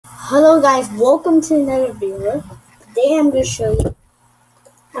Hello guys, welcome to another video. Today I'm going to show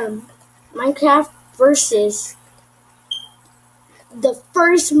you Minecraft versus the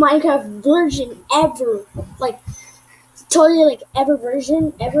first Minecraft version ever. Like, totally like ever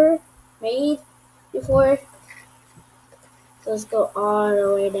version ever made before. So let's go all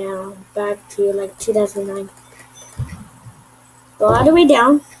the way down, back to like 2009. Go all the way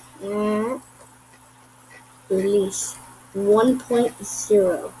down and release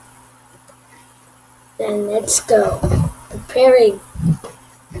 1.0. Then let's go. Preparing.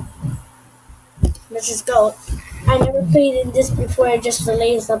 Let's just go. I never played in this before. I just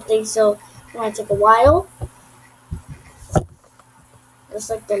delayed something, so it might take a while. It's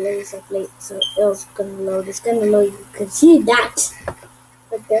like delay of late, so it was gonna load. It's gonna load. You can see that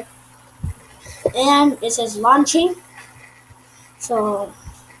right there. And it says launching. So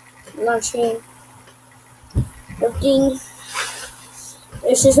launching. Looking.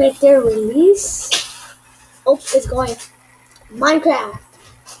 It says right there release. Oh, it's going. Minecraft.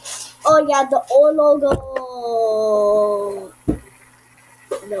 Oh yeah, the old logo.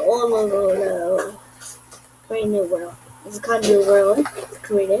 The old logo. No. Create new world. It's called new world.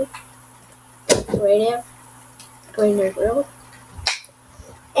 Creative. Create new world.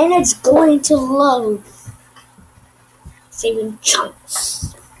 And it's going to load. Saving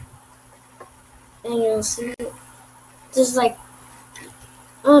chunks. And you'll see just like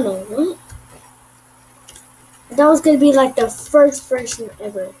I don't know what. That was gonna be like the first version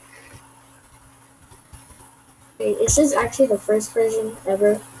ever. Wait, is this actually the first version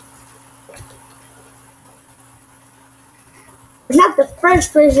ever? It's not the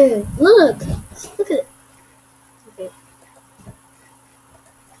first version. Look at it. Okay.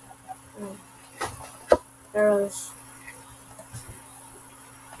 Arrows.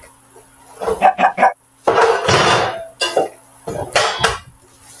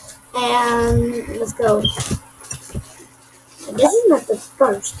 And let's go. This is not the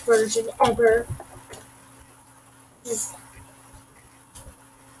first version ever. Just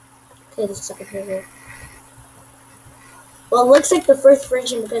okay, the second version. Well, it looks like the first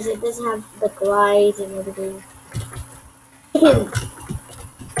version because it doesn't have the glide and everything.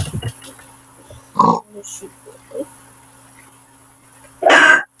 Shoot.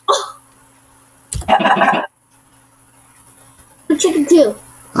 Chicken too.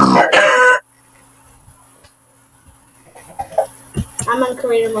 I'm on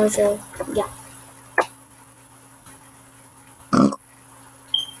creator mode, so yeah. Come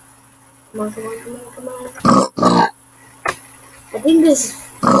on. I think this is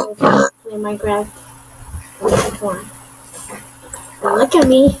play Minecraft. Come on. Now look at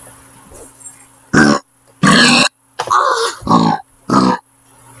me.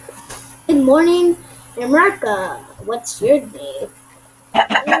 Good morning, America. What's your name?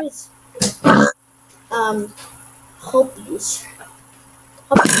 My name is Hopies.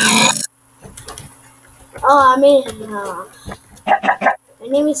 Oh, I mean, my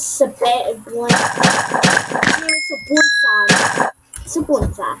name is Sabon. My name is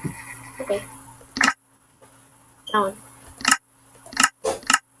Sabon. Okay. That one.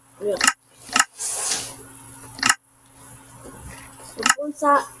 Real. Sabon.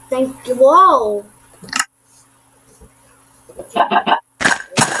 Thank you. Whoa.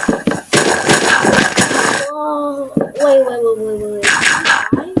 Whoa. Wait.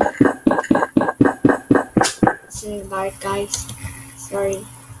 Saying bye, guys. Sorry.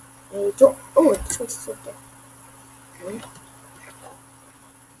 Oh, it's what's up there.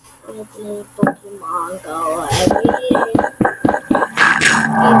 I play Pokemon Go every day.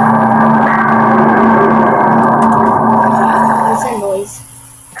 What's that noise?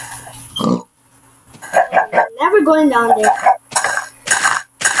 I'm never going down there.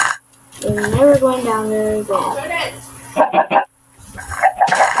 I'm never going down there again.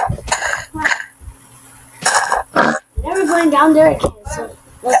 Never going down there again. So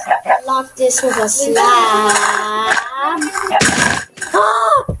let's lock this with a slab.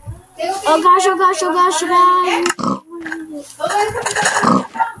 Oh gosh.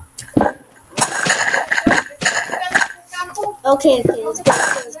 Okay, let's go.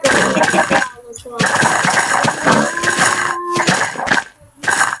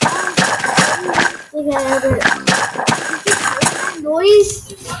 Look at that noise.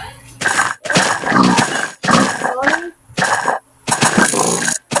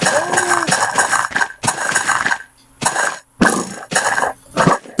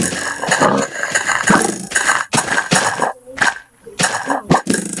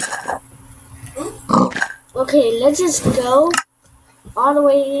 Okay, let's just go all the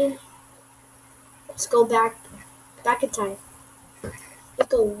way. Let's go back in time.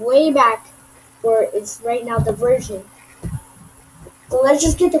 go way back where it's right now the version. So let's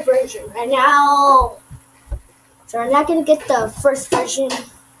just get the version right now. So we're not gonna get the first version.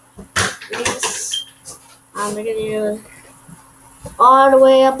 We're gonna do all the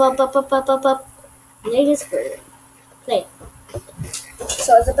way up. Latest version. Play.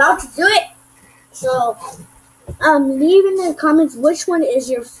 So it's about to do it. So leave in the comments which one is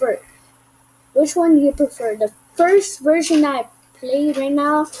your first. Which one do you prefer? The first version that I played right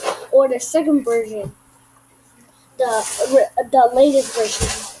now, or the second version? The latest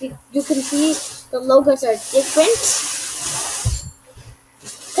version. You can see the logos are different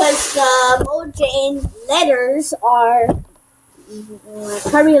because the Mojang letters are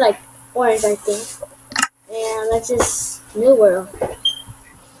probably like orange, I think. And let's just New World.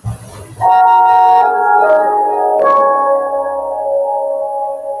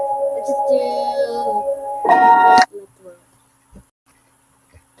 Let's just do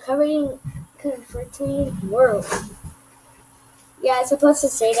converting world. Yeah, I'm supposed to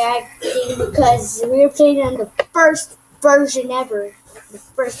say that because we were playing on the first version ever. The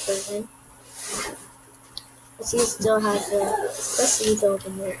first version. He still has the leave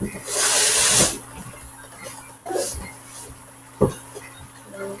open here.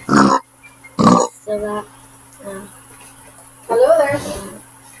 So that. Hello there.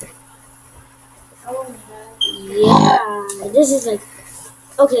 Yeah, this is like.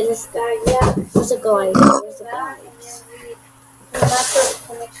 Okay, this guy. Yeah, where's the guy? Where's the guy?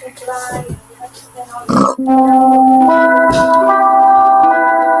 Connection line.